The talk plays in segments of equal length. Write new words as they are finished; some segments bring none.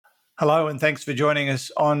Hello, and thanks for joining us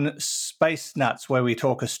on Space Nuts, where we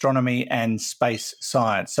talk astronomy and space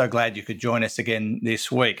science. So glad you could join us again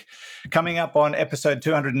this week. Coming up on episode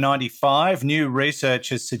 295, new research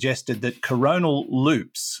has suggested that coronal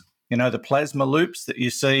loops, the plasma loops that you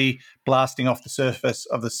see blasting off the surface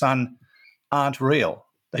of the sun, aren't real.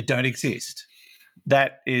 They don't exist.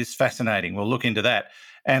 That is fascinating. We'll look into that.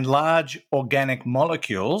 And large organic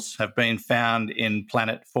molecules have been found in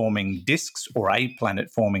planet-forming disks, or a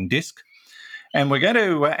planet-forming disk. And we're going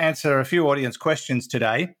to answer a few audience questions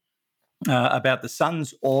today about the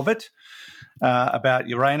sun's orbit, about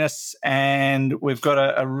Uranus, and we've got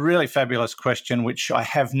a really fabulous question which I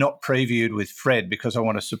have not previewed with Fred because I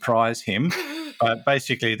want to surprise him.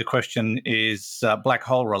 Basically, the question is black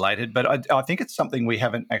hole related, but I think it's something we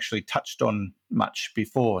haven't actually touched on much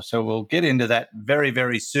before. So we'll get into that very,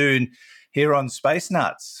 very soon here on Space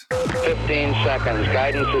Nuts. 15 seconds.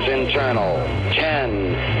 Guidance is internal.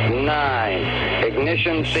 10, 9.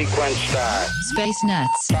 Ignition sequence start. Space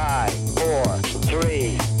Nuts. 5, 4,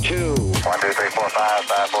 3, 2. 1, 2, 3, 4, 5,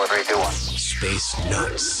 5, 4, 3, 2, 1. Space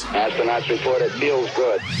Nuts. Astronauts report it feels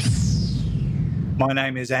good. My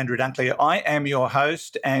name is Andrew Dunkley. I am your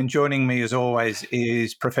host, and joining me as always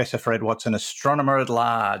is Professor Fred Watson, astronomer at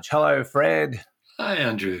large. Hello, Fred. Hi,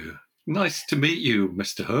 Andrew. Nice to meet you,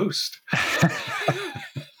 Mr. Host.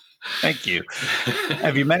 Thank you.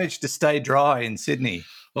 Have you managed to stay dry in Sydney?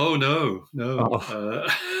 Oh, no.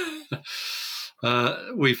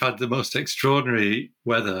 We've had the most extraordinary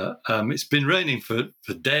weather. It's been raining for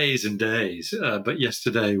days and days, but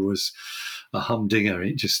yesterday was a humdinger.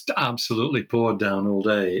 It just absolutely poured down all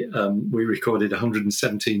day. We recorded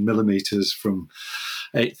 117 millimetres from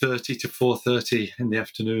 8:30 to 4:30 in the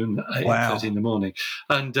afternoon, 8:30 in the morning.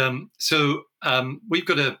 And so we've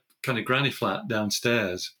got a kind of granny flat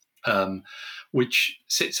downstairs, which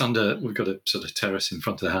sits under, we've got a sort of terrace in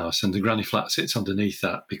front of the house, and the granny flat sits underneath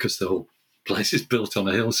that because the whole place is built on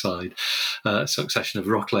a hillside, succession of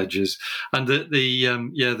rock ledges. And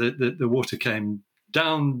the water came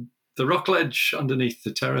down the rock ledge underneath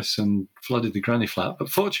the terrace and flooded the granny flat. But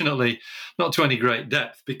fortunately, not to any great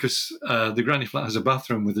depth, because the granny flat has a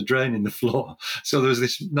bathroom with a drain in the floor. So there was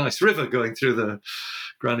this nice river going through the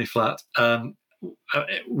granny flat.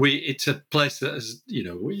 It's a place that, as you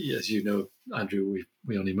know, Andrew,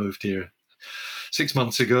 we only moved here 6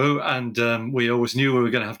 months ago, and we always knew we were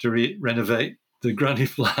going to have to renovate the granny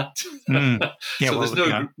flat. So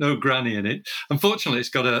there's no granny in it. Unfortunately, it's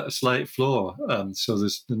got a slate floor, so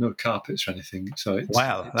there's no carpets or anything. So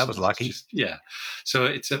that was lucky. So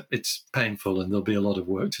it's painful, and there'll be a lot of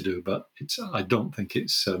work to do. But I don't think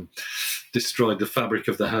it's destroyed the fabric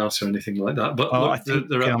of the house or anything like that. But I think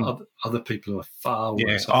there are other people who are far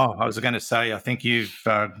worse. I was going to say, I think you've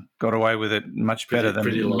got away with it much better than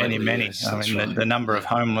many. Yes, I mean, right. the number of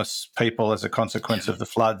homeless people as a consequence of the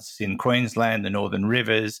floods in Queensland, the northern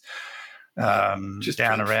rivers, just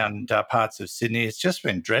down around parts of Sydney. It's just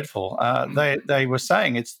been dreadful. They were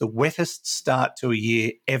saying it's the wettest start to a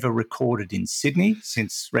year ever recorded in Sydney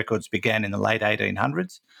since records began in the late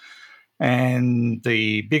 1800s, and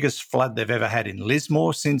the biggest flood they've ever had in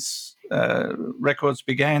Lismore since records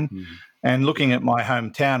began. And looking at my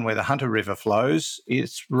hometown where the Hunter River flows,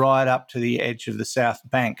 it's right up to the edge of the South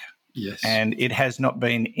Bank. Yes. And it has not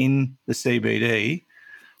been in the CBD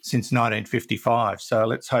since 1955. So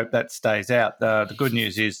let's hope that stays out. The good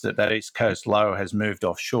news is that East Coast low has moved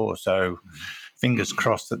offshore. So fingers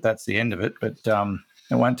crossed that that's the end of it. But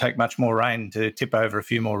it won't take much more rain to tip over a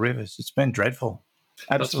few more rivers. It's been dreadful.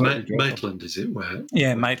 Absolutely That's dreadful. Maitland, is it? Where?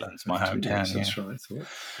 Yeah, Maitland's my hometown. Yes, that's right. I thought.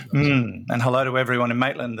 And hello to everyone in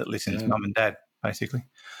Maitland that listens, Mum and Dad, basically.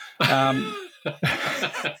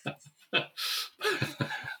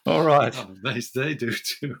 All right. I'm amazed they do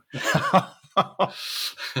too.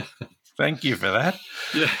 Thank you for that.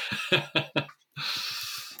 Yeah.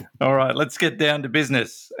 All right, let's get down to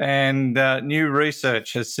business. And new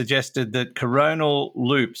research has suggested that coronal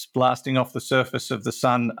loops blasting off the surface of the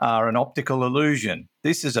sun are an optical illusion.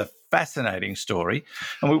 This is a fascinating story.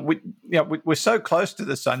 And we're so close to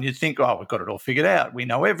the sun, you'd think, we've got it all figured out. We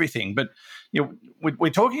know everything. But we're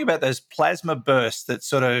talking about those plasma bursts that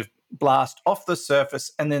sort of blast off the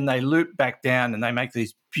surface and then they loop back down and they make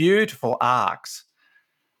these beautiful arcs.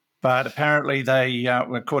 But apparently they,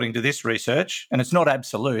 according to this research, and it's not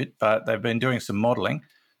absolute, but they've been doing some modelling,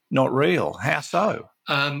 not real. How so?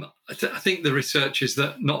 I think the research is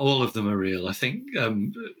that not all of them are real. I think there's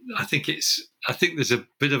a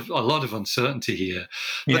lot of uncertainty here,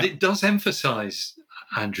 but it does emphasise,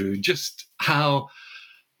 Andrew, just how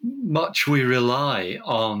much we rely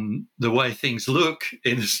on the way things look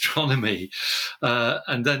in astronomy,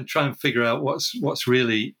 and then try and figure out what's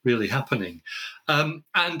really happening.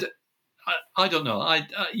 And I don't know.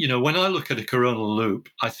 When I look at a coronal loop,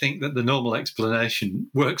 I think that the normal explanation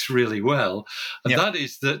works really well, and that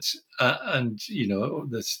is that.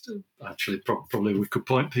 There's actually probably we could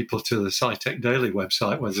point people to the SciTech Daily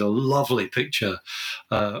website, where there's a lovely picture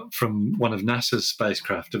from one of NASA's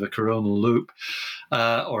spacecraft of a coronal loop,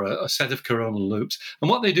 or a set of coronal loops. And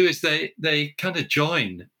what they do is they kind of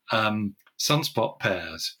join sunspot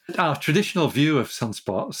pairs. Our traditional view of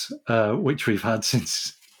sunspots, which we've had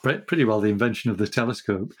since pretty well the invention of the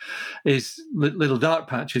telescope, is little dark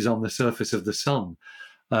patches on the surface of the sun.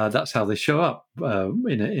 That's how they show up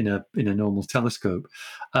in a normal telescope.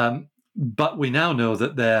 But we now know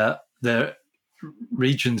that they're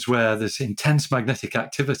regions where there's intense magnetic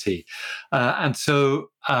activity, and so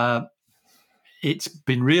it's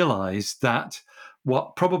been realized that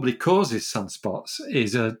what probably causes sunspots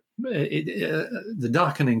is the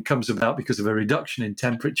darkening comes about because of a reduction in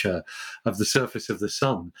temperature of the surface of the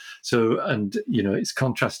sun. So, and it's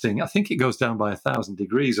contrasting. I think it goes down by 1,000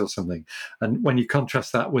 degrees or something. And when you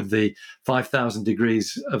contrast that with the 5,000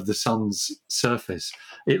 degrees of the sun's surface,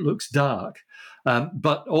 it looks dark.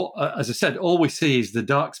 But as I said, all we see is the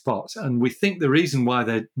dark spots, and we think the reason why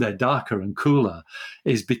they're darker and cooler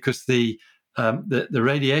is because the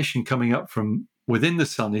radiation coming up from within the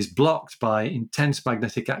sun is blocked by intense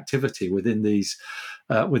magnetic activity within these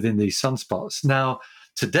sunspots. Now,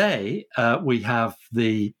 today we have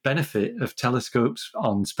the benefit of telescopes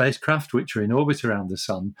on spacecraft which are in orbit around the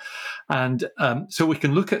sun, and so we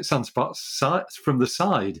can look at sunspots from the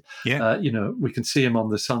side. We can see them on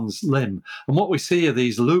the sun's limb, and what we see are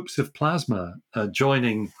these loops of plasma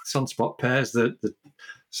joining sunspot pairs. The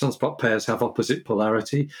sunspot pairs have opposite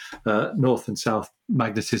polarity, north and south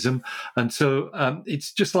magnetism. And so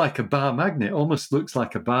it's just like a bar magnet, almost looks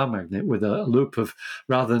like a bar magnet with a loop of,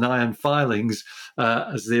 rather than iron filings,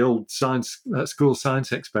 as the old school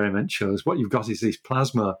science experiment shows, what you've got is these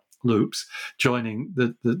plasma loops joining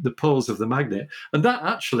the poles of the magnet. And that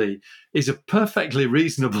actually is a perfectly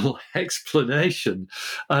reasonable explanation.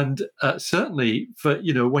 And certainly for,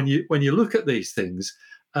 when you look at these things,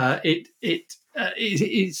 it's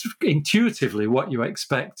intuitively what you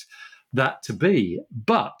expect that to be.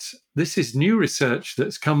 But this is new research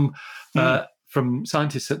that's come from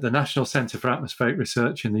scientists at the National Center for Atmospheric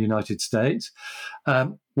Research in the United States,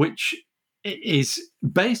 which is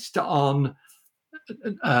based on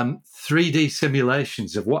 3D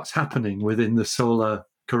simulations of what's happening within the solar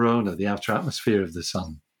corona, the outer atmosphere of the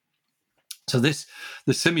sun. So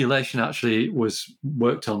the simulation actually was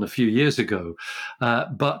worked on a few years ago,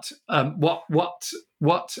 but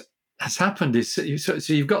what has happened is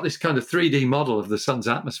so you've got this kind of 3D model of the sun's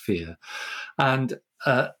atmosphere, and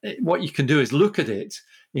what you can do is look at it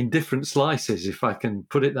in different slices, if I can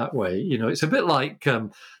put it that way. It's a bit like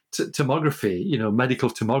tomography, medical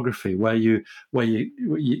tomography, where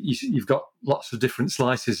you've got lots of different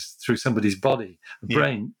slices through somebody's body, the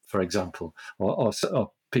brain, for example, or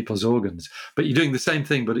people's organs. But you're doing the same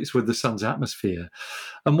thing, but it's with the sun's atmosphere.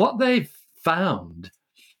 And what they've found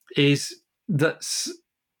is that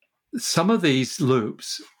some of these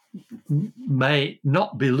loops may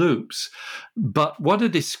not be loops, but what are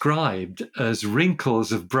described as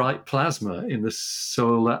wrinkles of bright plasma in the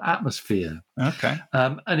solar atmosphere. Okay.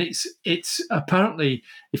 And it's apparently,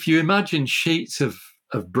 if you imagine sheets of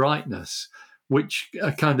brightness which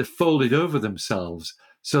are kind of folded over themselves,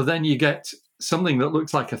 so then you get something that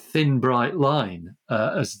looks like a thin, bright line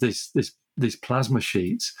as these plasma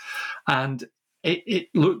sheets, and it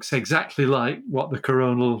looks exactly like what the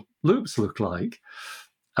coronal loops look like.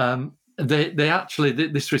 They actually,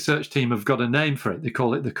 this research team have got a name for it. They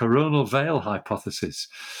call it the coronal veil hypothesis,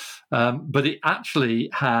 but it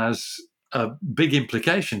actually has big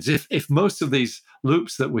implications. If most of these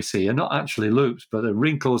loops that we see are not actually loops, but are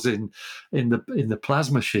wrinkles in the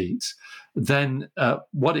plasma sheets, then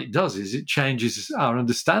what it does is it changes our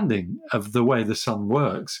understanding of the way the sun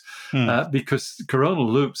works, because coronal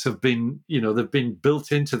loops have been, they've been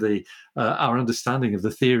built into our understanding of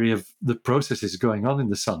the theory of the processes going on in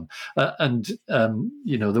the sun, and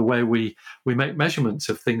the way we make measurements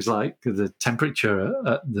of things like the temperature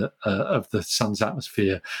of the sun's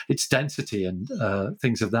atmosphere, its density, and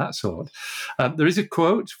things of that sort. There is a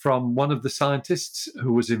quote from one of the scientists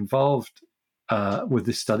who was involved with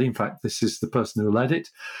this study. In fact, this is the person who led it.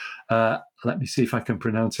 Let me see if I can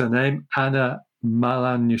pronounce her name. Anna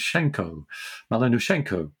Malanuchenko.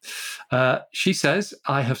 She says,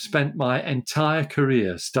 "I have spent my entire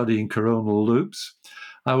career studying coronal loops.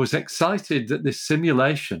 I was excited that this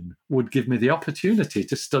simulation would give me the opportunity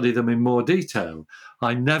to study them in more detail.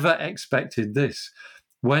 I never expected this.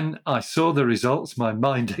 When I saw the results, my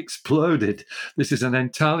mind exploded. This is an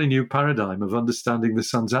entirely new paradigm of understanding the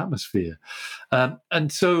sun's atmosphere.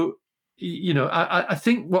 And so, I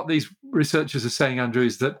think what these researchers are saying, Andrew,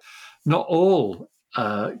 is that not all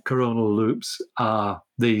coronal loops are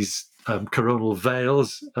these coronal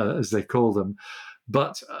veils, as they call them,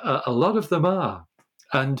 but a lot of them are.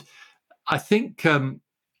 And I think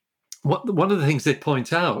one of the things they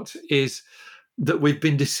point out is that we've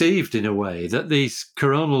been deceived in a way, that these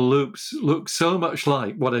coronal loops look so much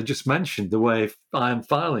like what I just mentioned, the way iron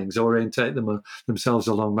filings orientate themselves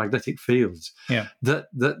along magnetic fields, that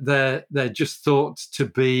they're just thought to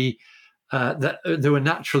be, that they were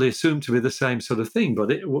naturally assumed to be the same sort of thing, but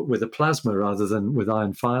with a plasma rather than with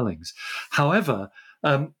iron filings. However,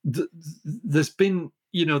 there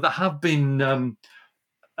have bone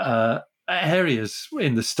areas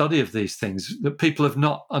in the study of these things that people have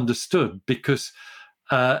not understood, because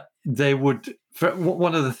one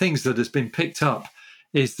of the things that has been picked up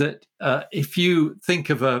is that if you think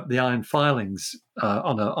of the iron filings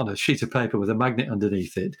on a sheet of paper with a magnet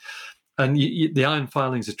underneath it, and the iron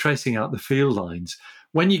filings are tracing out the field lines,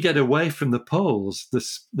 when you get away from the poles,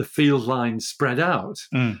 the field lines spread out.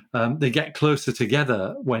 They get closer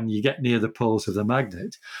together when you get near the poles of the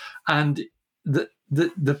magnet, and the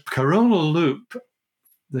coronal loops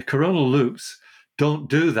don't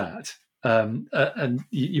do that. And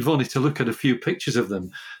you've only to look at a few pictures of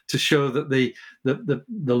them to show that the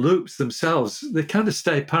loops themselves, they kind of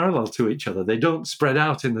stay parallel to each other. They don't spread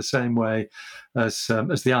out in the same way as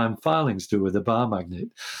the iron filings do with a bar magnet.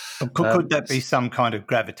 Could that be some kind of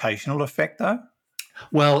gravitational effect, though?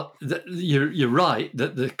 Well, you're right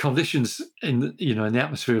that the conditions in the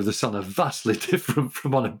atmosphere of the sun are vastly different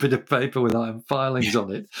from on a bit of paper with iron filings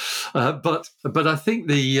on it. But I think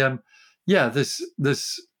there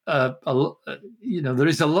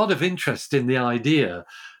is a lot of interest in the idea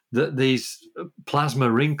that these plasma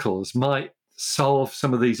wrinkles might solve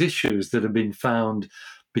some of these issues that have been found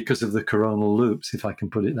because of the coronal loops, if I can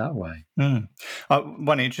put it that way.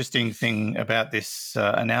 One interesting thing about this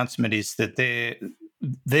announcement is that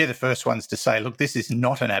they're the first ones to say, look, this is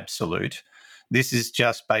not an absolute. This is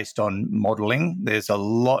just based on modelling. There's a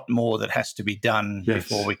lot more that has to be done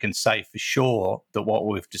before we can say for sure that what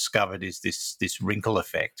we've discovered is this wrinkle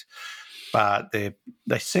effect. But they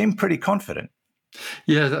seem pretty confident.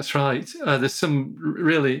 Yeah, that's right. There's some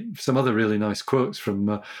other really nice quotes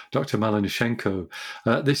from Dr. Malinushenko.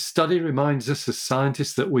 This study reminds us as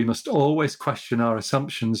scientists that we must always question our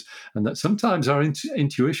assumptions, and that sometimes our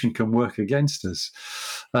intuition can work against us.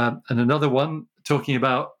 And another one talking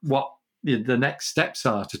about what the next steps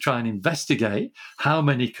are to try and investigate how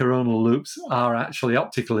many coronal loops are actually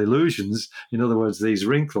optical illusions. In other words, these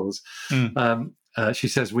wrinkles. She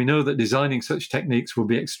says, we know that designing such techniques will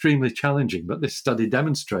be extremely challenging, but this study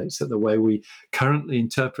demonstrates that the way we currently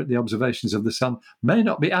interpret the observations of the sun may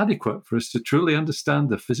not be adequate for us to truly understand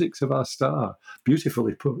the physics of our star.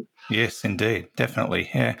 Beautifully put. Yes, indeed. Definitely.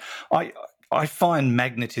 Yeah. I find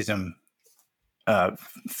magnetism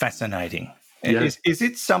fascinating. Yeah. Is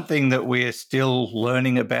it something that we're still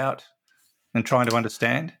learning about and trying to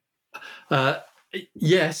understand?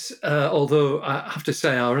 Yes, although I have to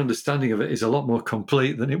say our understanding of it is a lot more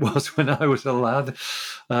complete than it was when I was a lad.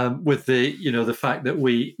 With the fact that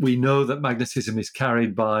we know that magnetism is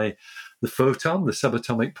carried by the photon, the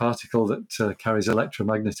subatomic particle that carries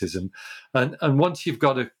electromagnetism, and once you've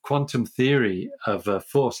got a quantum theory of a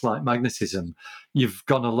force like magnetism, you've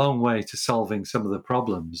gone a long way to solving some of the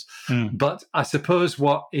problems. But I suppose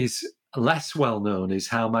what is less well known is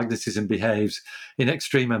how magnetism behaves in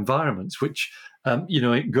extreme environments, which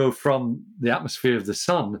it go from the atmosphere of the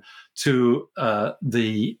sun to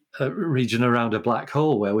the region around a black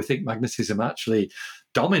hole, where we think magnetism actually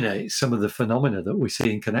dominates some of the phenomena that we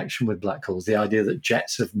see in connection with black holes. The idea that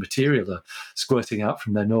jets of material are squirting out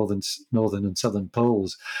from their northern and southern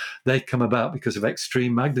poles, they come about because of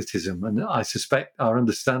extreme magnetism. And I suspect our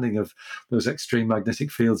understanding of those extreme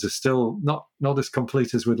magnetic fields are still not as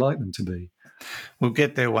complete as we'd like them to be. We'll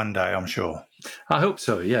get there one day, I'm sure. I hope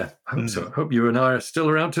so, yeah. I hope so. I hope you and I are still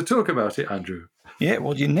around to talk about it, Andrew. Yeah,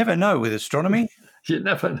 well, you never know with astronomy. You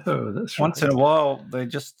never know, that's right. Once in a while, they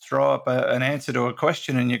just throw up an answer to a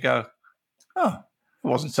question and you go, oh, it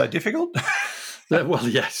wasn't so difficult. Well,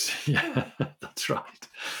 yes, yeah, that's right.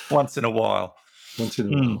 Once in a while. Once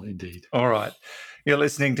in a while, indeed. All right. You're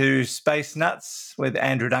listening to Space Nuts with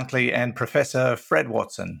Andrew Dunkley and Professor Fred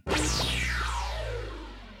Watson.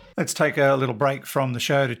 Let's take a little break from the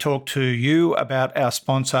show to talk to you about our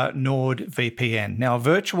sponsor, NordVPN. Now, a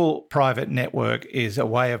virtual private network is a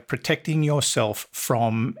way of protecting yourself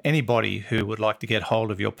from anybody who would like to get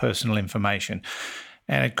hold of your personal information.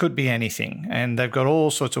 And it could be anything. And they've got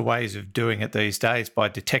all sorts of ways of doing it these days, by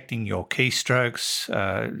detecting your keystrokes,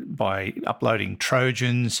 by uploading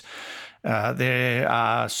Trojans. There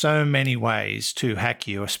are so many ways to hack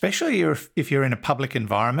you, especially if you're in a public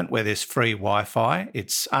environment where there's free Wi-Fi.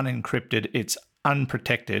 It's unencrypted, it's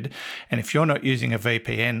unprotected. And if you're not using a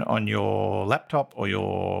VPN on your laptop or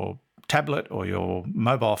your tablet or your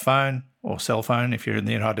mobile phone or cell phone, if you're in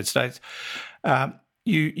the United States,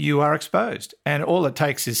 you are exposed. And all it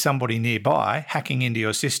takes is somebody nearby hacking into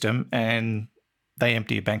your system and they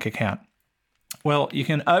empty your bank account. Well, you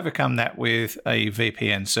can overcome that with a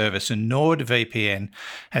VPN service, and NordVPN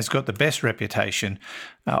has got the best reputation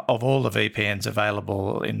of all the VPNs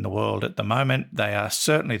available in the world at the moment. They are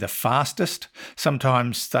certainly the fastest.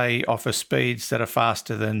 Sometimes they offer speeds that are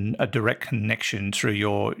faster than a direct connection through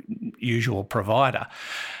your usual provider.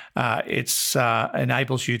 It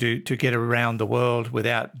enables you to get around the world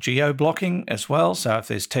without geo-blocking as well. So if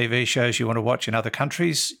there's TV shows you want to watch in other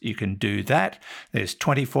countries, you can do that. There's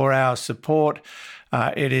 24-hour support.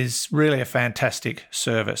 It is really a fantastic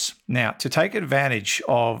service. Now, to take advantage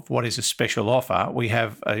of what is a special offer, we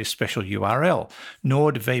have a special URL,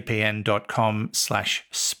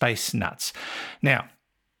 nordvpn.com/spacenuts. Now,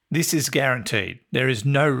 this is guaranteed. There is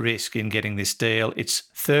no risk in getting this deal. It's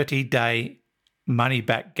 30-day money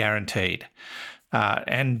back guaranteed.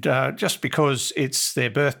 And just because it's their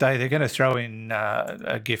birthday, they're going to throw in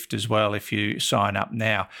a gift as well if you sign up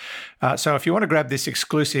now. So if you want to grab this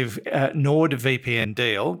exclusive NordVPN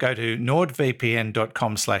deal, go to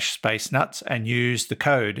nordvpn.com/spacenuts and use the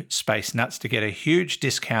code spacenuts to get a huge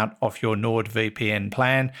discount off your NordVPN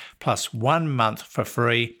plan, plus 1 month for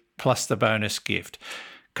free, plus the bonus gift.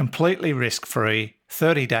 Completely risk-free,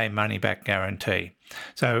 30-day money-back guarantee.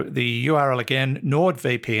 So the URL again,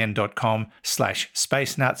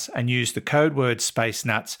 nordvpn.com/spacenuts, and use the code word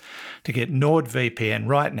spacenuts to get NordVPN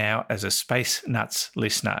right now as a Space Nuts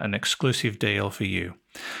listener, an exclusive deal for you.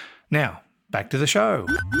 Now, back to the show.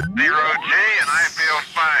 0G, and I feel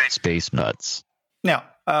fine. Space Nuts. Now,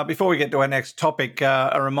 before we get to our next topic,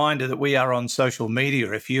 a reminder that we are on social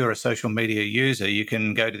media. If you're a social media user, you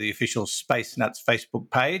can go to the official Space Nuts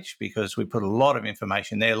Facebook page, because we put a lot of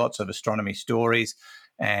information there, lots of astronomy stories,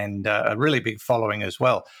 and a really big following as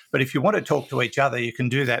well. But if you want to talk to each other, you can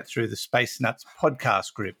do that through the Space Nuts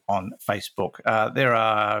podcast group on Facebook. There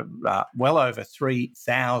are well over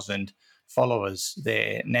 3,000 followers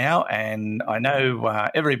there now, and I know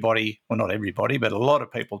everybody, well, not everybody, but a lot of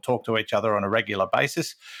people talk to each other on a regular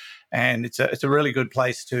basis, and it's a really good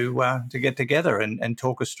place to get together and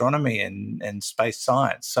talk astronomy and space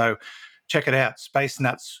science. So check it out, Space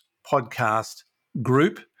Nuts Podcast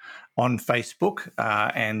Group on Facebook,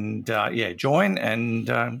 and join and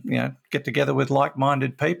get together with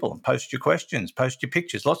like-minded people and post your questions, post your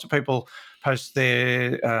pictures. Lots of people post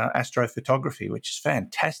their astrophotography, which is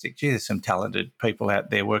fantastic. Gee, there's some talented people out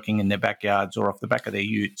there working in their backyards or off the back of their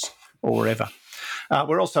utes or wherever.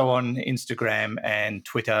 We're also on Instagram and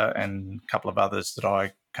Twitter and a couple of others that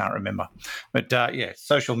I can't remember. But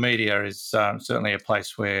social media is certainly a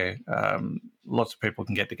place where lots of people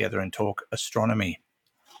can get together and talk astronomy.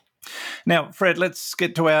 Now, Fred, let's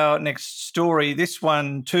get to our next story. This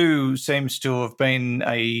one, too, seems to have been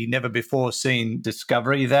a never-before-seen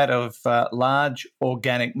discovery, that of large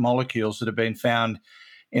organic molecules that have been found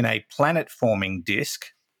in a planet-forming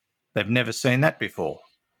disk. They've never seen that before.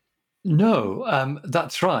 No,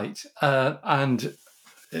 that's right. And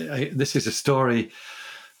this is a story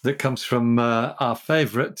that comes from our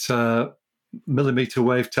favourite millimetre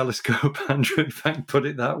wave telescope, Andrew, in fact, put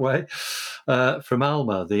it that way, from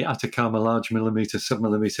ALMA, the Atacama Large Millimetre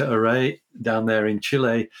Submillimetre Array down there in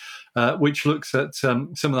Chile, which looks at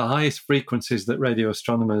some of the highest frequencies that radio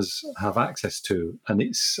astronomers have access to, and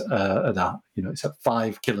it's at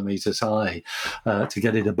 5 kilometres high to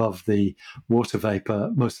get it above the water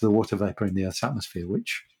vapour, most of the water vapour in the Earth's atmosphere,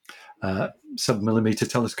 which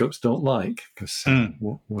submillimetre telescopes don't like, because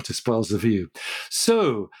water spoils the view.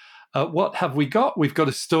 So what have we got? We've got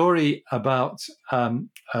a story about a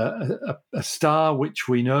star which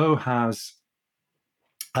we know has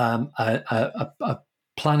a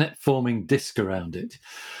planet-forming disk around it.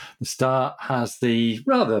 The star has the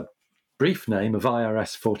rather brief name of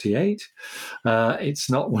IRS 48. It's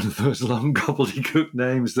not one of those long gobbledygook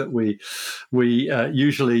names that we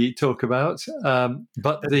usually talk about,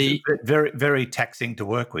 but the very, very taxing to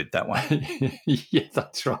work with, that one. Yeah,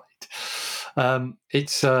 that's right.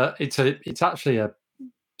 It's actually a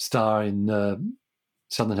star in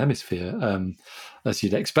southern hemisphere, as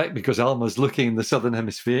you'd expect, because Alma's looking in the southern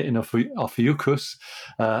hemisphere in Ophiuchus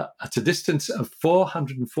at a distance of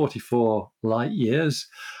 444 light years,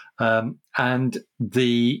 and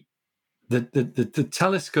the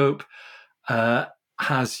telescope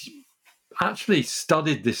has actually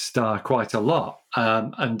studied this star quite a lot,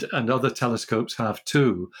 and other telescopes have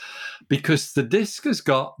too, because the disk has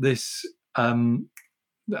got this.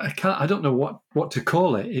 I don't know what to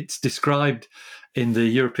call it. It's described in the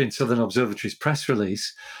European Southern Observatory's press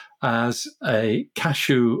release as a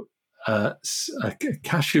cashew-shaped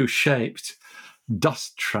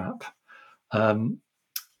dust trap in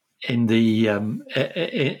the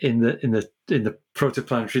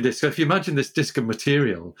protoplanetary disk. So if you imagine this disk of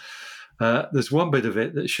material, there's one bit of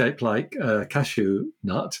it that's shaped like a cashew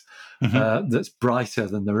nut, that's brighter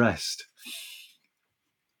than the rest.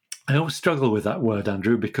 I always struggle with that word,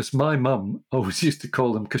 Andrew, because my mum always used to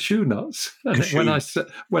call them cashew nuts. And when I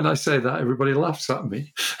say that, everybody laughs at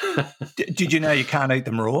me. Did you know you can't eat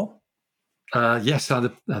them raw? Yes,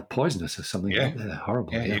 they're poisonous or something. Yeah. They're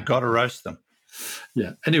horrible. Yeah, you've got to roast them.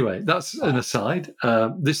 Yeah. Anyway, that's an aside.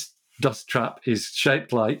 This dust trap is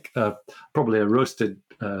shaped like probably a roasted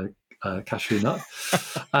cashew nut,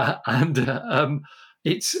 and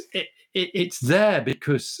it's there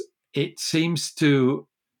because it seems to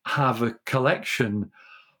have a collection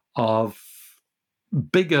of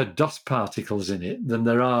bigger dust particles in it than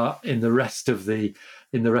there are in the rest of the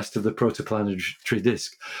protoplanetary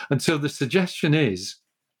disk. And so the suggestion is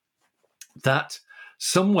that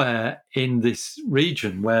somewhere in this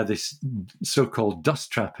region where this so-called dust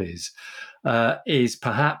trap is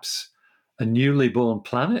perhaps a newly born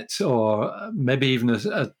planet, or maybe even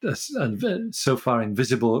a so far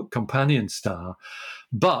invisible companion star.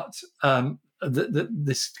 But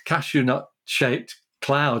this cashew nut-shaped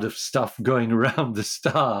cloud of stuff going around the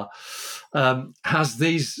star has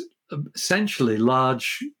these essentially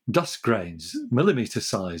large dust grains,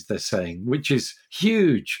 millimeter-sized, they're saying, which is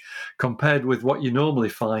huge compared with what you normally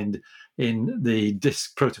find in the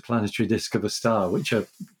protoplanetary disk of a star, which are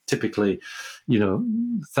typically,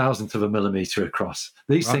 thousandth of a millimeter across.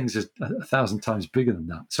 These things are 1,000 times bigger than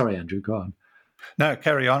that. Sorry, Andrew, go on. No,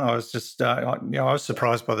 carry on. I was just, I was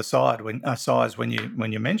surprised by the size when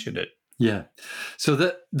you mentioned it. Yeah, so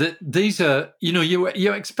that these are,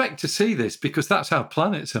 you expect to see this because that's how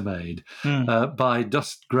planets are made, by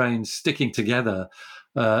dust grains sticking together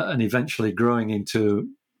and eventually growing into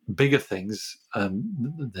bigger things.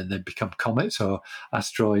 Then they become comets or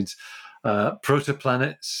asteroids.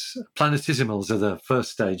 Protoplanets, planetesimals are the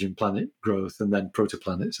first stage in planet growth, and then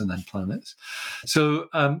protoplanets, and then planets. So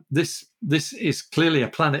this is clearly a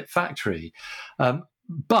planet factory.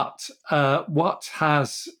 But what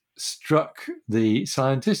has struck the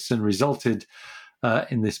scientists and resulted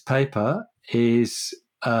in this paper is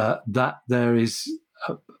that there is,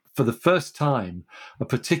 for the first time, a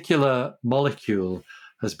particular molecule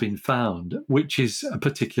has been found, which is a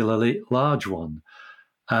particularly large one.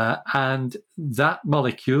 And that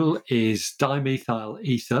molecule is dimethyl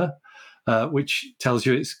ether, which tells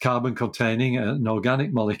you it's carbon-containing, an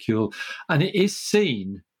organic molecule, and it is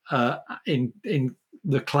seen in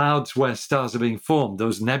the clouds where stars are being formed,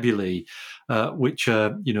 those nebulae, which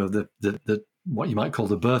are, the what you might call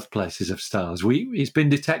the birthplaces of stars. It's been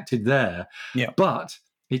detected there, but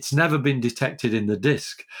it's never been detected in the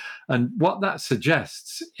disk. And what that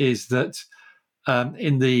suggests is that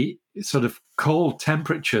in the sort of cold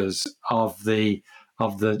temperatures of the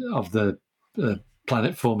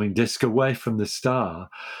planet forming disk away from the star,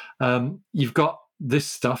 you've got this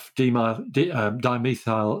stuff,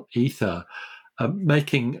 dimethyl ether,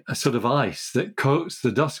 making a sort of ice that coats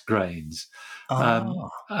the dust grains.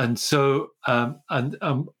 And so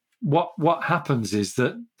what happens is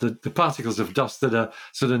that the particles of dust that are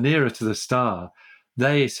sort of nearer to the star,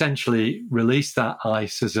 they essentially release that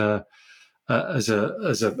ice as a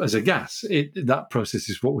gas. That process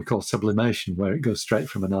is what we call sublimation, where it goes straight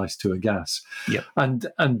from an ice to a gas. Yep. And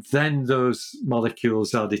then those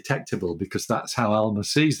molecules are detectable because that's how ALMA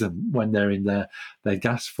sees them when they're in their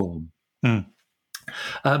gas form.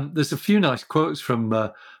 There's a few nice quotes from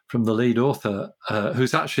the lead author,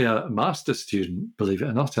 who's actually a master's student, believe it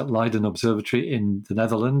or not, at Leiden Observatory in the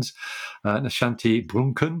Netherlands, Nashanti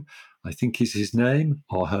Brunken, I think is his name,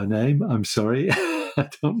 or her name, I'm sorry. I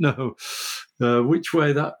don't know which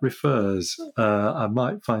way that refers. I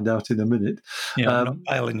might find out in a minute. Yeah, I'm not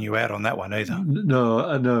bailing you out on that one either. No,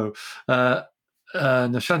 I know.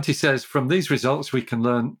 Nashanti says, from these results, we can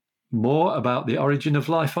learn more about the origin of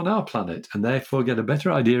life on our planet and therefore get a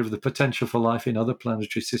better idea of the potential for life in other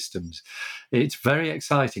planetary systems. It's very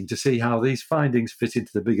exciting to see how these findings fit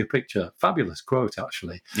into the bigger picture. Fabulous quote,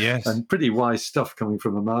 actually. Yes. And pretty wise stuff coming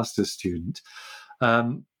from a master's student.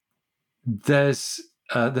 There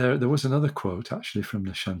was another quote, actually, from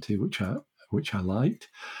Nishanti, which I liked,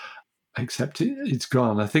 except it's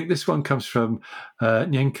gone. I think this one comes from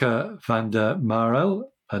Nyenka van der Marel,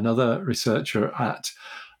 another researcher at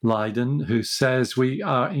Leiden, who says, "We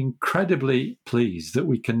are incredibly pleased that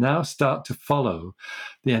we can now start to follow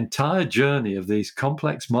the entire journey of these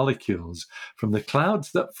complex molecules from the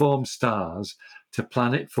clouds that form stars to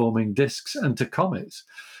planet-forming disks and to comets.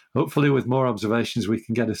 Hopefully, with more observations, we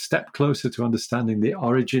can get a step closer to understanding the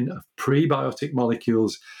origin of prebiotic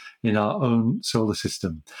molecules in our own solar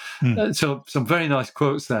system." So some very nice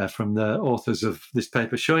quotes there from the authors of this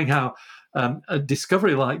paper, showing how a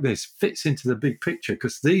discovery like this fits into the big picture,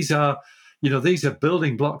 because these are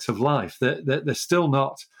building blocks of life. They're still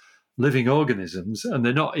not living organisms, and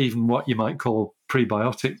they're not even what you might call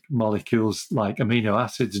prebiotic molecules like amino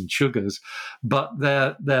acids and sugars, but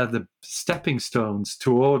they're the stepping stones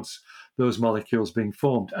towards those molecules being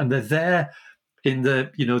formed, and they're there in the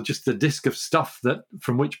just the disk of stuff that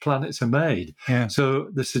from which planets are made. Yeah. So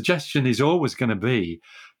the suggestion is always going to be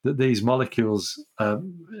that these molecules, the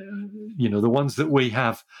ones that we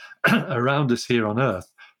have around us here on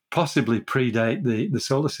Earth, possibly predate the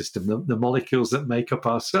solar system. The molecules that make up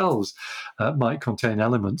our cells might contain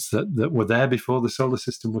elements that were there before the solar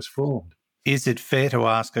system was formed. Is it fair to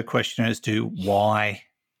ask a question as to why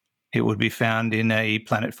it would be found in a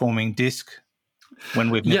planet-forming disk when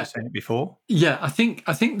we've never seen it before? Yeah, I think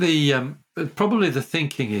the probably the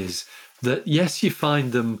thinking is that, yes, you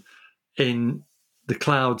find them in the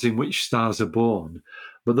clouds in which stars are born,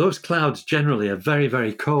 but those clouds generally are very,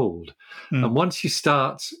 very cold. And once you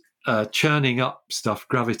start churning up stuff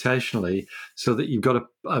gravitationally so that you've got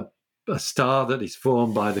a star that is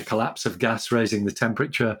formed by the collapse of gas raising the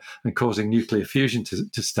temperature and causing nuclear fusion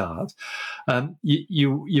to start,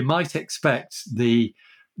 you might expect the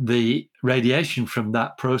radiation from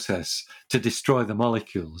that process to destroy the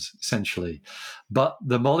molecules, essentially. But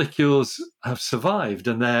the molecules have survived,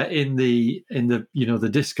 and they're in the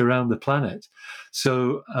disk around the planet.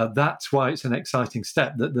 So that's why it's an exciting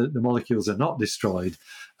step that the molecules are not destroyed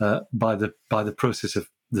by the process of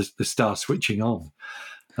the star switching on.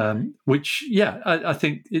 Which, I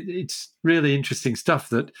think it's really interesting stuff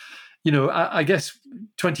that, I guess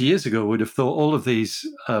 20 years ago would have thought all of these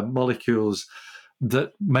molecules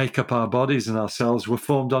that make up our bodies and our cells were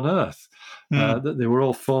formed on Earth, that they were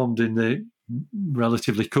all formed in the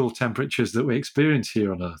relatively cool temperatures that we experience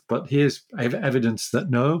here on Earth. But here's evidence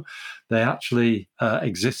that no, they actually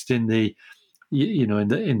exist in the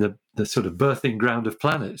sort of birthing ground of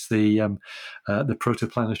planets, the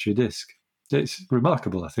protoplanetary disk. It's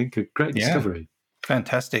remarkable, I think, a great discovery.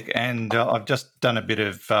 Fantastic. And I've just done a bit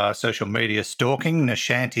of social media stalking.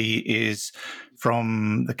 Nishanti is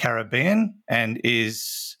from the Caribbean and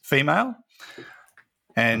is female.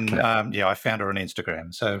 And, I found her on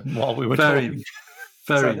Instagram. So while we were talking...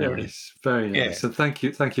 Very nice. Very nice. Yeah. So thank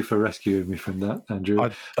you for rescuing me from that, Andrew.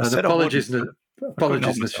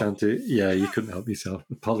 Apologies, Nishanti. Yeah, you couldn't help yourself.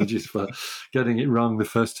 Apologies for getting it wrong the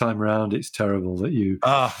first time around. It's terrible that you...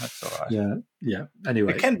 Oh, that's all right. Yeah.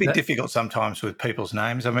 Anyway. It can be difficult sometimes with people's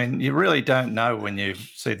names. I mean, you really don't know when you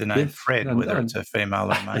see the name Fred, whether it's a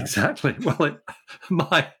female or male. Exactly. Well,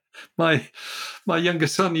 my younger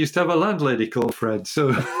son used to have a landlady called Fred,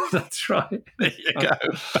 so that's right. There you go.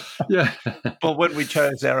 Yeah. Well, when we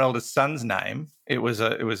chose our eldest son's name, it was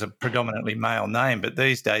a predominantly male name, but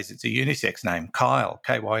these days it's a unisex name, Kyle,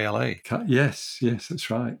 Kyle. Yes,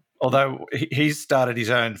 that's right. Although he's started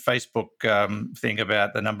his own Facebook thing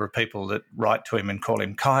about the number of people that write to him and call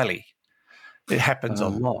him Kylie. It happens a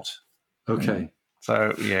lot. Okay.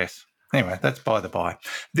 So, yes. Anyway, that's by the by.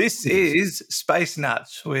 This is Space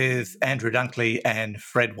Nuts with Andrew Dunkley and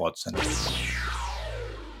Fred Watson. 3,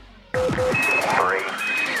 2,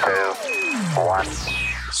 1.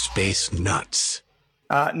 Space Nuts.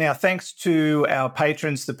 Now, thanks to our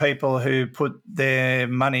patrons, the people who put their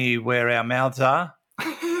money where our mouths are.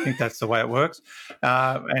 I think that's the way it works.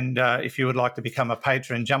 And if you would like to become a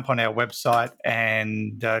patron, jump on our website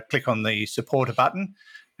and click on the supporter button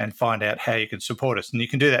and find out how you can support us. And you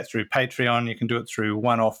can do that through Patreon. You can do it through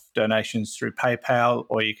one-off donations through PayPal,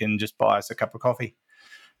 or you can just buy us a cup of coffee,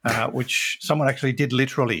 which someone actually did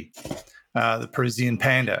literally, the Parisian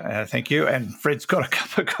Panda. Thank you. And Fred's got a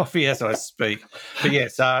cup of coffee as I speak. But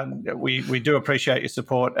yes, we do appreciate your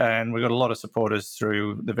support, and we've got a lot of supporters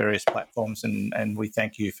through the various platforms, and we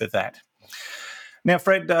thank you for that. Now,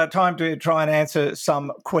 Fred, time to try and answer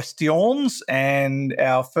some questions. And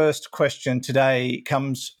our first question today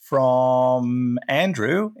comes from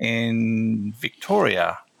Andrew in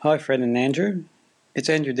Victoria. Hi, Fred and Andrew. It's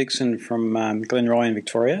Andrew Dixon from Glenroy in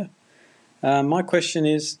Victoria. My question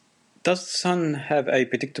is, does the Sun have a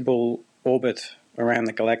predictable orbit around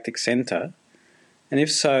the galactic centre? And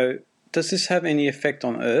if so, does this have any effect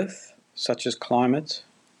on Earth, such as climate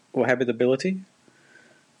or habitability?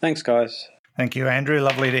 Thanks, guys. Thank you, Andrew.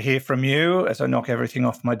 Lovely to hear from you as I knock everything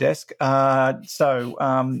off my desk. Yes,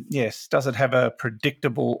 does it have a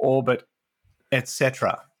predictable orbit,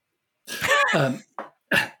 etc.?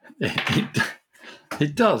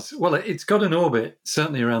 It does. Well, it's got an orbit,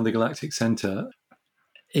 certainly around the galactic centre.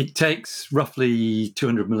 It takes roughly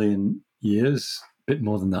 200 million years, a bit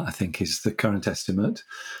more than that, I think, is the current estimate,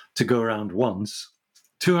 to go around once.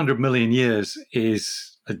 200 million years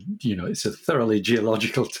is, it's a thoroughly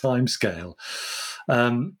geological timescale.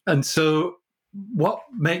 And so what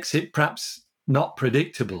makes it perhaps not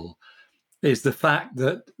predictable is the fact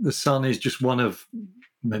that the Sun is just one of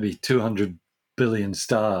maybe 200 billion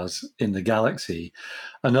stars in the galaxy,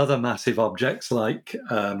 and other massive objects like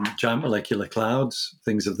giant molecular clouds,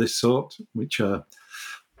 things of this sort, which are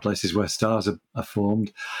places where stars are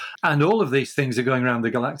formed. And all of these things are going around the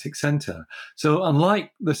galactic center. So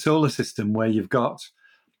unlike the solar system, where you've got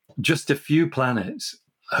just a few planets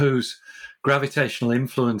whose gravitational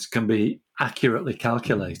influence can be accurately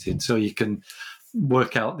calculated, so you can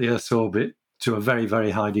work out the Earth's orbit to a very, very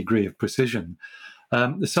high degree of precision,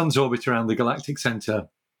 the Sun's orbit around the galactic center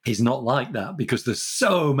is not like that, because there's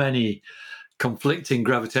so many conflicting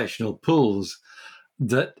gravitational pulls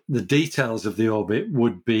that the details of the orbit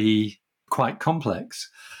would be quite complex.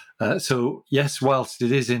 So yes, whilst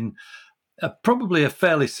it is in probably a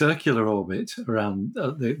fairly circular orbit around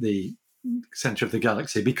the center of the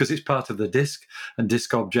galaxy, because it's part of the disk, and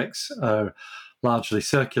disk objects are largely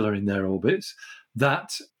circular in their orbits,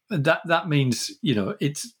 that means,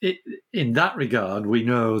 in that regard, we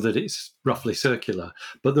know that it's roughly circular,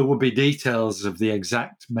 but there would be details of the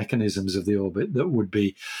exact mechanisms of the orbit that would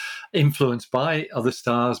be influenced by other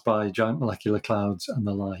stars, by giant molecular clouds and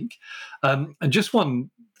the like. And just one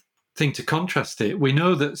thing to contrast it, we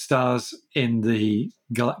know that stars in the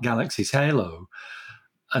galaxy's halo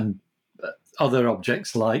and other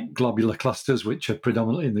objects like globular clusters, which are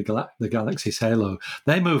predominantly in the galaxy's halo,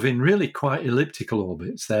 they move in really quite elliptical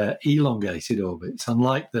orbits. They're elongated orbits,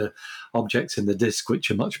 unlike the objects in the disk,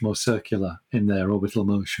 which are much more circular in their orbital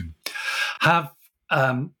motion. Has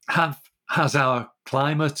our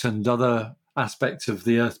climate and other aspects of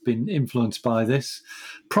the Earth been influenced by this?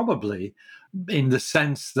 Probably, in the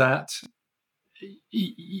sense that,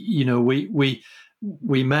 we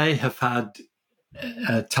may have had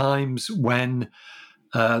times when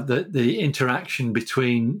the interaction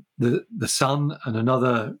between the Sun and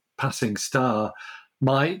another passing star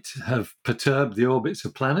might have perturbed the orbits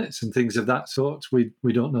of planets and things of that sort. We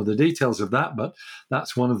don't know the details of that, but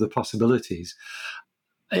that's one of the possibilities.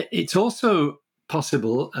 It's also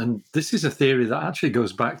possible, and this is a theory that actually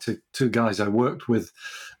goes back to two guys I worked with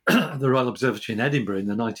at the Royal Observatory in Edinburgh in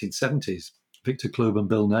the 1970s, Victor Klube and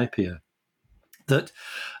Bill Napier, that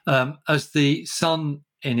as the Sun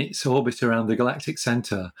in its orbit around the galactic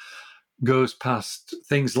center goes past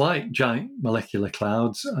things like giant molecular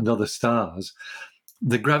clouds and other stars,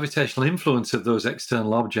 the gravitational influence of those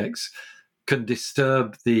external objects can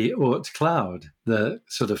disturb the Oort cloud, the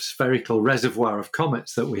sort of spherical reservoir of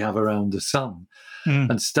comets that we have around the Sun,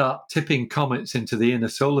 and start tipping comets into the inner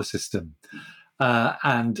solar system.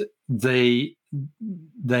 And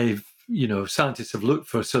scientists have looked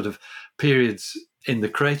for sort of periods in the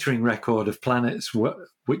cratering record of planets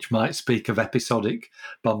which might speak of episodic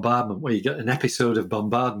bombardment, where you get an episode of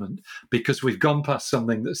bombardment because we've gone past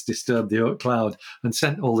something that's disturbed the Oort cloud and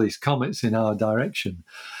sent all these comets in our direction.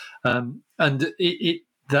 And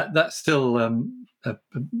that's still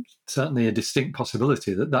certainly a distinct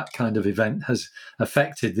possibility that kind of event has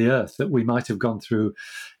affected the Earth, that we might have gone through,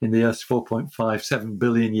 in the Earth's 4.57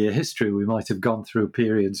 billion year history, we might have gone through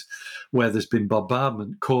periods where there's been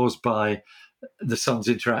bombardment caused by the Sun's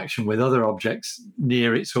interaction with other objects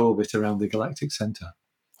near its orbit around the galactic center.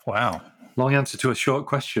 Wow. Long answer to a short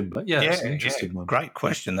question, but it's an interesting one. Great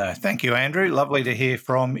question, though. Thank you, Andrew. Lovely to hear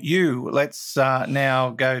from you. Let's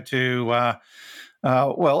now go to,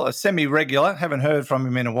 a semi-regular. Haven't heard from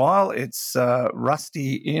him in a while. It's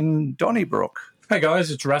Rusty in Donnybrook. Hey,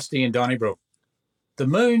 guys, it's Rusty in Donnybrook. The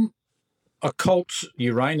moon occults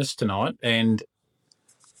Uranus tonight, and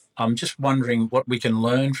I'm just wondering what we can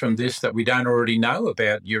learn from this that we don't already know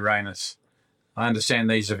about Uranus. I understand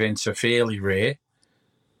these events are fairly rare.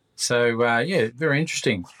 So, very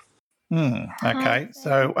interesting. Okay.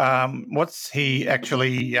 So what's he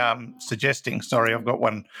actually suggesting? Sorry, I've got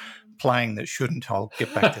one playing that shouldn't. I'll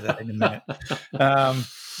get back to that in a minute.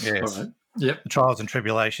 Yes. All right. Yep. The trials and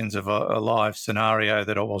tribulations of a live scenario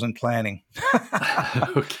that I wasn't planning.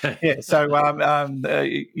 Okay. Yeah. So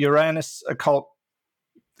Uranus occult.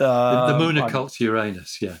 The moon occults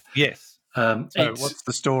Uranus, yeah. Yes. So what's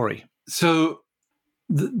the story? So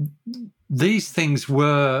these things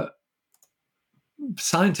were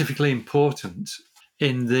scientifically important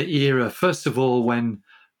in the era, first of all, when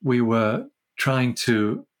we were trying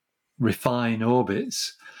to refine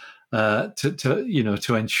orbits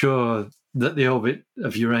to ensure that the orbit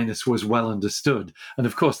of Uranus was well understood. And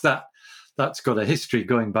of course, that's got a history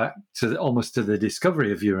going back to almost to the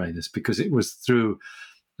discovery of Uranus, because it was through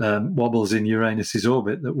wobbles in Uranus's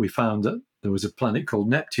orbit that we found that there was a planet called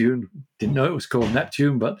Neptune. Didn't know it was called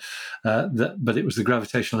Neptune, but it was the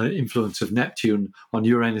gravitational influence of Neptune on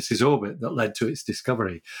Uranus's orbit that led to its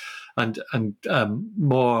discovery. And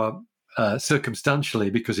more circumstantially,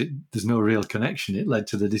 because there's no real connection, it led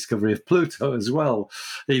to the discovery of Pluto as well,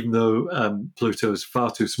 even though Pluto is far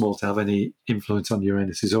too small to have any influence on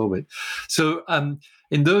Uranus's orbit. So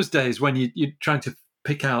in those days, when you're trying to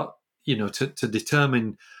pick out, to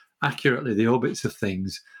determine accurately the orbits of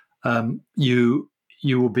things, you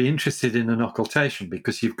will be interested in an occultation,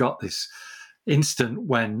 because you've got this instant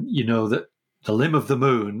when you know that the limb of the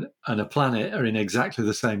moon and a planet are in exactly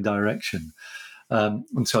the same direction.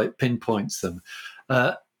 And so it pinpoints them.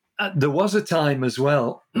 There was a time as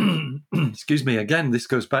well, excuse me, again, this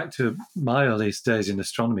goes back to my earliest days in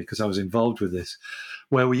astronomy, because I was involved with this,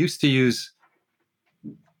 where we used to use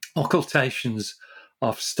occultations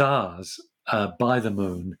of stars by the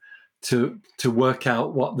moon to work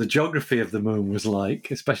out what the geography of the moon was like,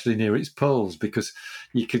 especially near its poles, because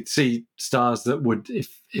you could see stars that would,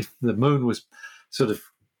 if the moon was sort of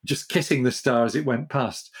just kissing the star as it went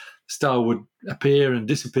past, the star would appear and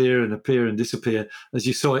disappear and appear and disappear as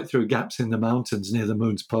you saw it through gaps in the mountains near the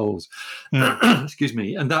moon's poles. Excuse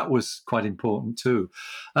me. And that was quite important too.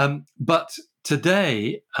 But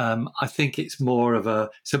today, I think it's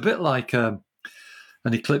a bit like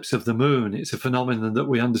an eclipse of the moon. It's a phenomenon that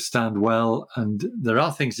we understand well, and there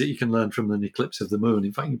are things that you can learn from an eclipse of the moon.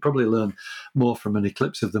 In fact, you can probably learn more from an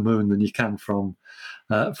eclipse of the moon than you can from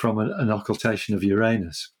an occultation of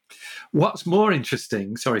Uranus. What's more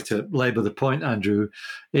interesting, sorry to labour the point, Andrew,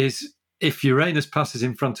 is if Uranus passes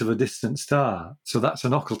in front of a distant star. So that's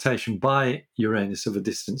an occultation by Uranus of a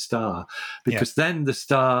distant star, because then the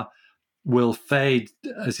star will fade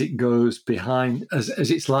as it goes behind, as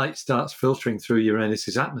its light starts filtering through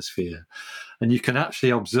Uranus's atmosphere. And you can actually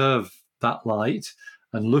observe that light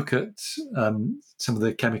and look at some of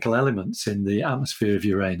the chemical elements in the atmosphere of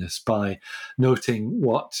Uranus by noting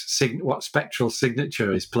what spectral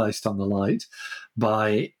signature is placed on the light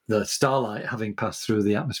by the starlight having passed through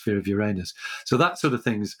the atmosphere of Uranus. So that sort of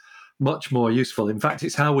thing's much more useful. In fact,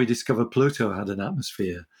 it's how we discovered Pluto had an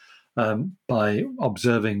atmosphere, by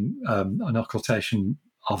observing an occultation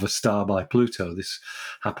of a star by Pluto. This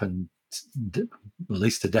happened at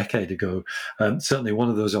least a decade ago. Certainly one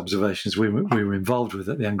of those observations we were involved with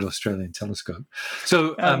at the Anglo-Australian Telescope.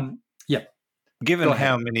 So, given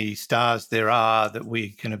how many stars there are that we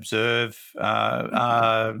can observe,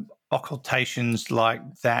 are occultations like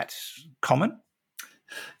that common?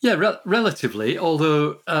 Yeah, relatively,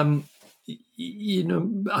 although,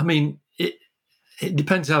 it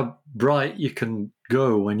depends how bright you can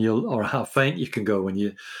go or how faint you can go when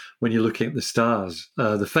you're looking at the stars.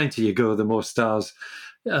 The fainter you go, the more stars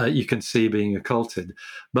you can see being occulted.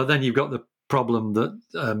 But then you've got the problem that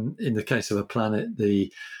in the case of a planet,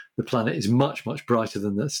 the planet is much, much brighter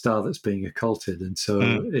than the star that's being occulted, and so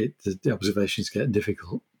the observations get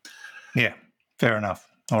difficult. Yeah, fair enough.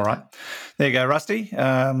 All right, there you go, Rusty.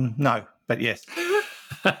 No, but yes.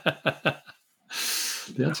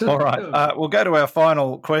 All right, we'll go to our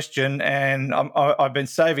final question, and I've been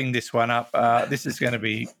saving this one up. This is going to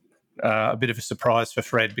be a bit of a surprise for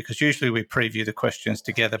Fred, because usually we preview the questions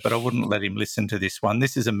together, but I wouldn't let him listen to this one.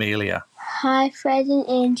 This is Amelia. Hi, Fred and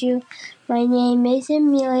Andrew. My name is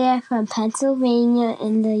Amelia from Pennsylvania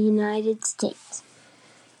in the United States.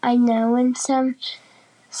 I know when some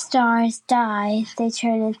stars die, they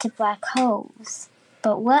turn into black holes.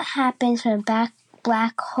 But what happens when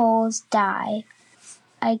black holes die?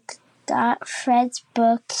 I got Fred's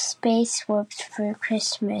book, Space Warped, for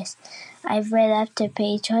Christmas. I've read up to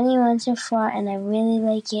page 21 so far, and I really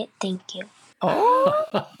like it. Thank you.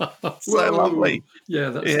 Oh, so lovely. Yeah,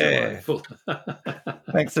 that's Yeah. delightful.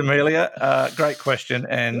 Thanks, Amelia. Great question.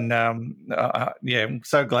 And yeah, I'm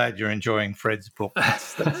so glad you're enjoying Fred's book.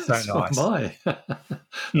 That's so nice. Am I.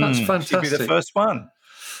 That's fantastic. She'll be the first one.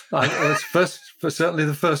 That's certainly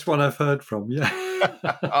the first one I've heard from. Yeah.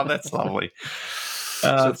 Oh, that's lovely.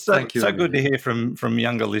 So thank you. So good to hear from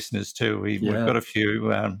younger listeners too. We've got a few,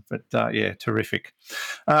 but yeah, terrific.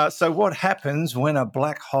 So what happens when a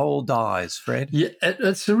black hole dies, Fred? Yeah,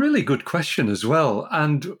 it's a really good question as well,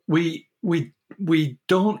 and we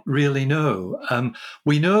don't really know.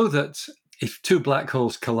 We know that if two black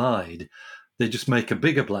holes collide, they just make a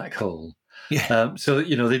bigger black hole. Yeah. So,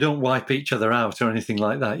 they don't wipe each other out or anything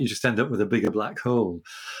like that. You just end up with a bigger black hole.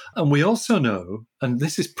 And we also know, and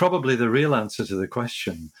this is probably the real answer to the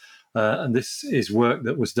question, and this is work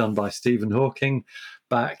that was done by Stephen Hawking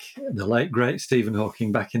the late, great Stephen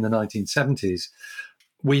Hawking back in the 1970s.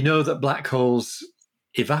 We know that black holes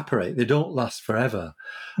evaporate. They don't last forever.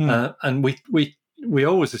 And we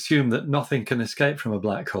always assume that nothing can escape from a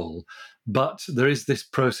black hole. But there is this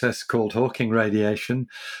process called Hawking radiation,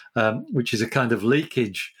 which is a kind of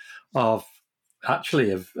leakage of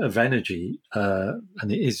energy,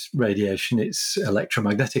 and it is radiation. It's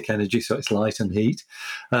electromagnetic energy, so it's light and heat.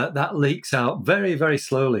 That leaks out very, very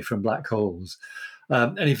slowly from black holes.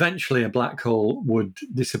 And eventually a black hole would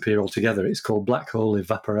disappear altogether. It's called black hole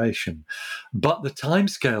evaporation. But the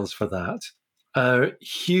timescales for that are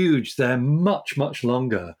huge. They're much, much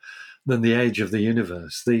longer than the age of the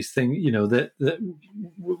universe. These things,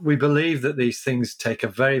 we believe that these things take a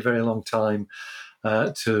very, very long time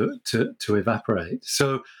to evaporate.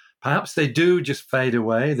 So perhaps they do just fade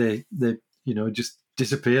away. They just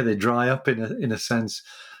disappear. They dry up in a sense.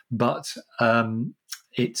 But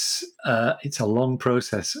it's a long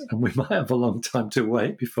process, and we might have a long time to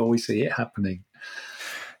wait before we see it happening.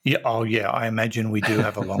 Yeah. Oh, yeah. I imagine we do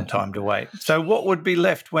have a long time to wait. So, what would be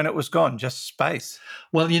left when it was gone? Just space.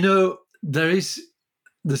 Well,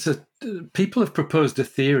 people have proposed a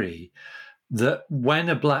theory that when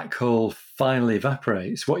a black hole finally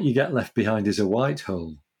evaporates, what you get left behind is a white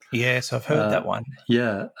hole. Yes, I've heard that one.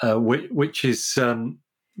 Yeah, which is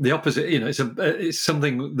the opposite. It's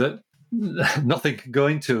something that nothing can go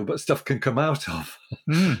into, but stuff can come out of.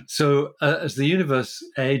 So as the universe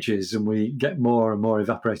ages and we get more and more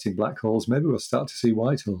evaporating black holes, maybe we'll start to see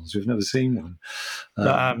white holes. We've never seen one.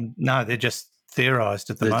 No, they're just theorized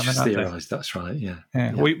at the moment. Just theorized, that's right. Yeah.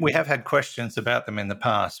 We have had questions about them in the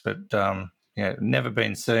past, but never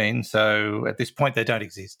been seen. So at this point, they don't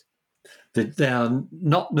exist. They are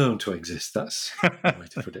not known to exist. That's the way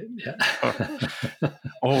to put it. Yeah.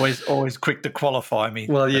 always quick to qualify me.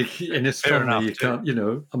 Well, in astronomy, you can't.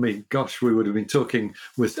 Gosh, we would have been talking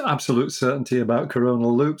with absolute certainty about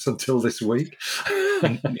coronal loops until this week.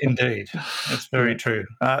 Indeed, that's very true.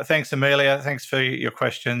 Thanks, Amelia. Thanks for your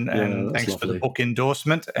question, and thanks for the book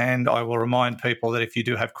endorsement. And I will remind people that if you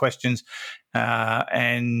do have questions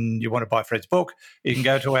and you want to buy Fred's book, you can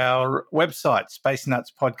go to our website,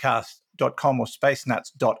 spacenutspodcast.com or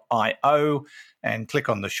spacenuts.io, and click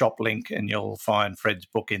on the shop link, and you'll find Fred's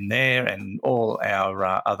book in there and all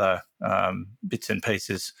our other bits and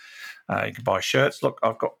pieces. You can buy shirts. Look,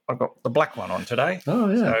 I've got the black one on today. Oh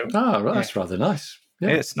yeah, that's rather nice. Yeah,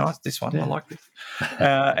 it's nice, this one. Yeah. I like this.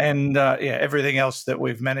 And everything else that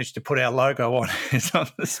we've managed to put our logo on is on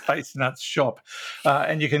the Space Nuts shop.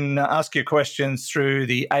 And you can ask your questions through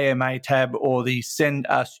the AMA tab or the Send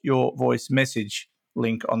Us Your Voice Message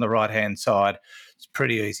link on the right-hand side. It's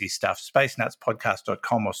pretty easy stuff.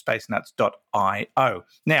 spacenutspodcast.com or spacenuts.io.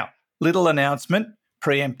 Now, little announcement.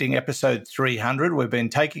 Preempting episode 300. We've been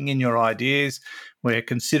taking in your ideas. We're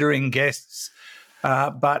considering guests.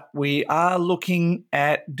 But we are looking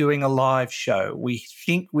at doing a live show. We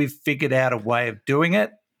think we've figured out a way of doing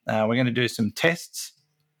it. We're going to do some tests,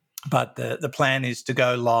 but the plan is to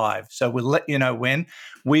go live. So we'll let you know when.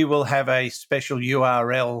 We will have a special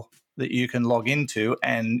URL that you can log into,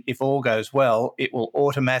 and if all goes well, it will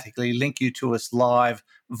automatically link you to us live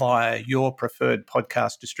via your preferred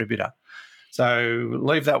podcast distributor. So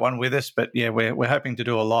leave that one with us. But, yeah, we're hoping to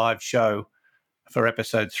do a live show for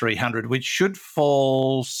episode 300, which should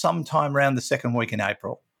fall sometime around the second week in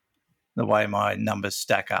April, the way my numbers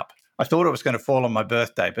stack up. I thought it was going to fall on my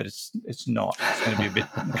birthday, but it's not. It's going to be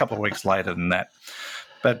a couple of weeks later than that.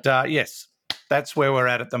 But, yes, that's where we're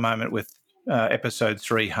at the moment with episode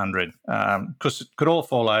 300. Because it could all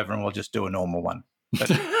fall over and we'll just do a normal one.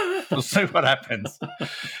 But we'll see what happens.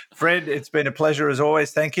 Fred, it's been a pleasure as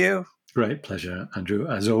always. Thank you. Great pleasure, Andrew,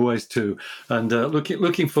 as always, too. And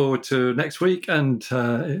looking forward to next week and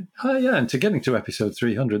and to getting to episode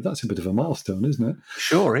 300. That's a bit of a milestone, isn't it?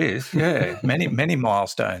 Sure is, yeah. Many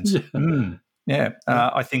milestones. Yeah.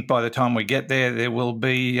 I think by the time we get there will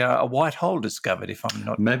be a white hole discovered, if I'm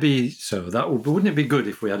not... Maybe so. Wouldn't it be good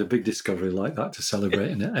if we had a big discovery like that to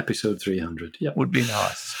celebrate in episode 300? Yeah. Would be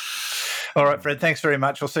nice. All right, Fred, thanks very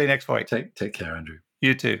much. We'll see you next week. Take care, Andrew.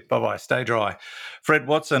 You too. Bye-bye. Stay dry. Fred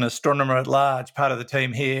Watson, astronomer at large, part of the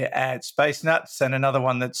team here at Space Nuts, and another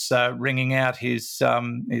one that's ringing out his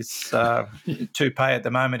toupee at the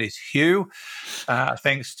moment is Hugh.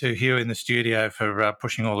 Thanks to Hugh in the studio for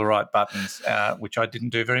pushing all the right buttons, which I didn't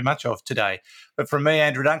do very much of today. But from me,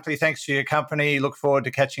 Andrew Dunkley, thanks for your company. Look forward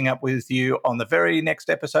to catching up with you on the very next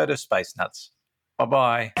episode of Space Nuts.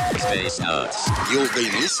 Bye-bye. Space Nuts. You've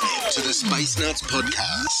been listening to the Space Nuts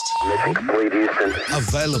podcast. Mission complete, Houston.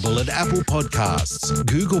 Available at Apple Podcasts,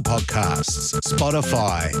 Google Podcasts,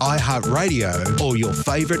 Spotify, iHeartRadio, or your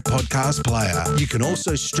favourite podcast player. You can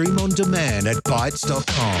also stream on demand at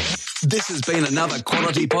Bytes.com. This has been another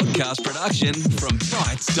quality podcast production from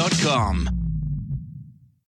Bytes.com.